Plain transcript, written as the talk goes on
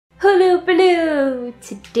POᔕITOObéITᗩY!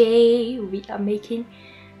 Today we are making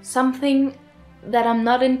something that I'm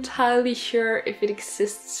not entirely sure if it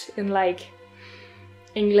exists in like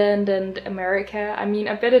England and America. I mean,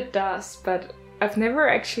 I bet it does, but I've never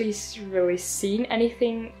actually really seen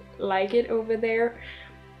anything like it over there.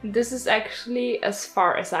 This is actually, as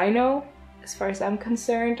far as I know, as far as I'm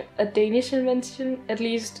concerned, a Danish invention. At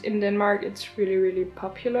least in Denmark it's really, really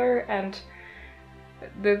popular, and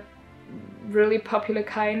the really popular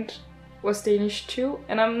kind was Danish too,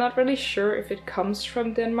 and I'm not really sure if it comes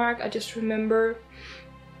from Denmark. I just remember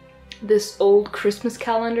this old Christmas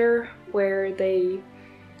calendar where they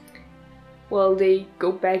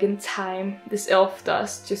go back in time, this elf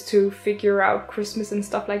does, just to figure out Christmas and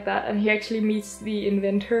stuff like that, and he actually meets the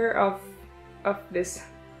inventor of this.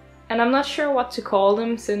 And I'm not sure what to call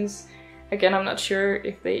them, since, again, I'm not sure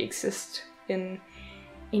if they exist in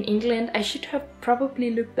England. I should have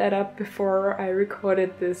probably looked that up before I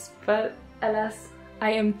recorded this, but alas,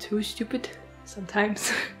 I am too stupid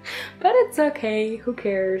sometimes. But it's okay, who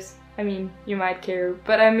cares? I mean, you might care,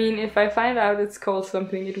 but I mean, if I find out it's called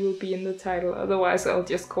something, it will be in the title, otherwise I'll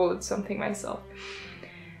just call it something myself.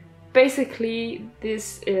 Basically,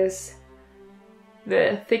 this is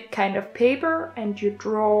the thick kind of paper, and you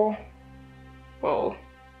draw, well,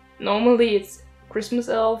 normally it's Christmas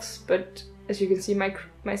elves, but as you can see,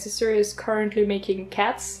 my sister is currently making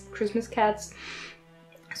cats, Christmas cats.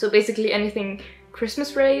 So basically anything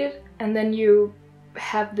Christmas related, and then you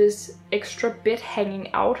have this extra bit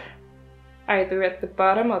hanging out, either at the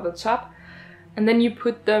bottom or the top, and then you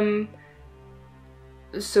put them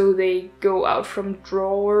so they go out from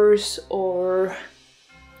drawers or,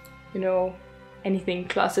 you know, anything,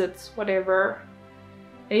 closets, whatever,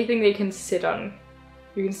 anything they can sit on.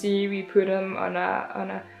 You can see we put them on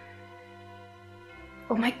a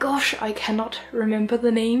oh my gosh, I cannot remember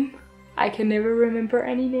the name. I can never remember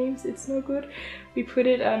any names, it's no good. We put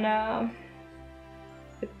it on a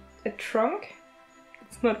trunk?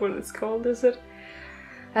 It's not what it's called, is it?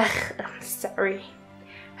 Ugh, I'm sorry.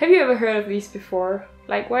 Have you ever heard of these before?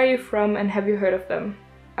 Like, where are you from and have you heard of them?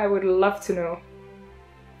 I would love to know.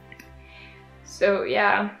 So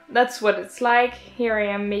yeah, that's what it's like. Here I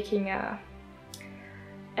am making a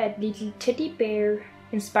little teddy bear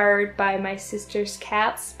inspired by my sister's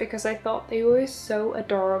cats, because I thought they were so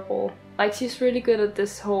adorable. Like, she's really good at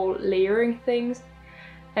this whole layering things,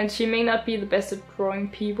 and she may not be the best at drawing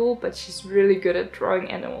people, but she's really good at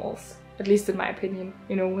drawing animals. At least in my opinion,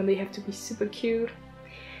 you know, when they have to be super cute.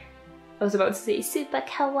 I was about to say super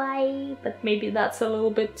kawaii, but maybe that's a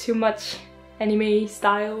little bit too much anime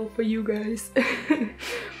style for you guys.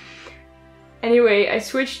 Anyway, I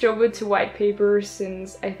switched over to white paper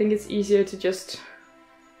since I think it's easier to just...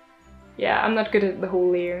 Yeah, I'm not good at the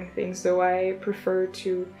whole layering thing, so I prefer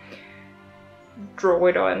to draw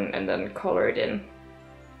it on and then color it in,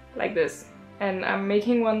 like this. And I'm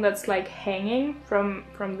making one that's like hanging from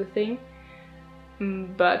the thing,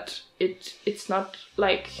 but it's not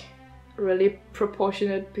like really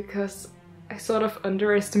proportionate, because I sort of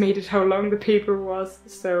underestimated how long the paper was,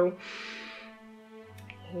 so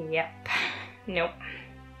yep, nope.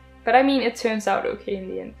 But I mean, it turns out okay in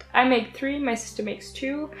the end. I make 3, my sister makes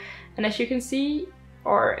 2, and as you can see,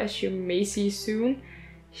 or as you may see soon,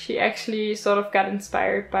 she actually sort of got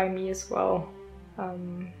inspired by me as well,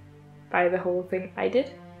 by the whole thing I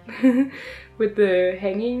did with the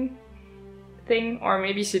hanging thing. Or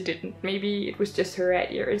maybe she didn't, maybe it was just her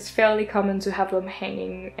idea. It's fairly common to have them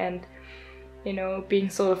hanging and, you know,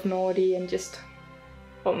 being sort of naughty and just,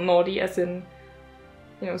 well, naughty as in,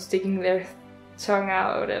 you know, sticking their tongue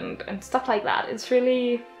out and stuff like that. It's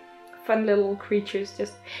really fun little creatures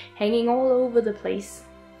just hanging all over the place.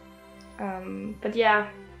 But yeah,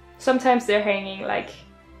 sometimes they're hanging like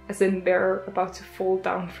as in they're about to fall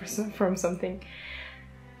down from something.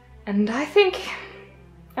 And I think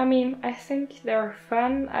they're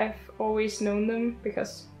fun. I've always known them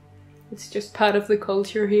because it's just part of the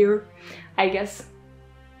culture here, I guess.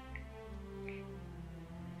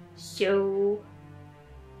 So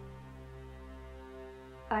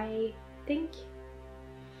I think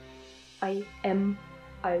I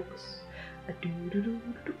was a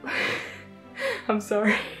doo-doo-doo-doo. I'm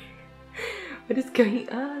sorry. What is going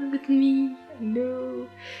on with me? No.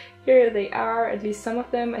 Here they are, at least some of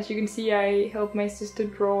them. As you can see, I helped my sister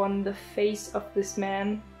draw on the face of this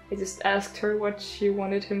man. I just asked her what she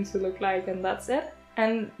wanted him to look like, and that's it.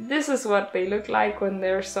 And this is what they look like when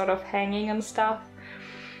they're sort of hanging and stuff.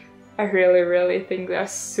 I really, really think they're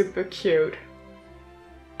super cute.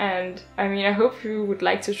 And I mean, I hope you would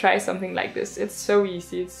like to try something like this. It's so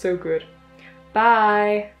easy, it's so good.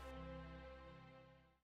 Bye!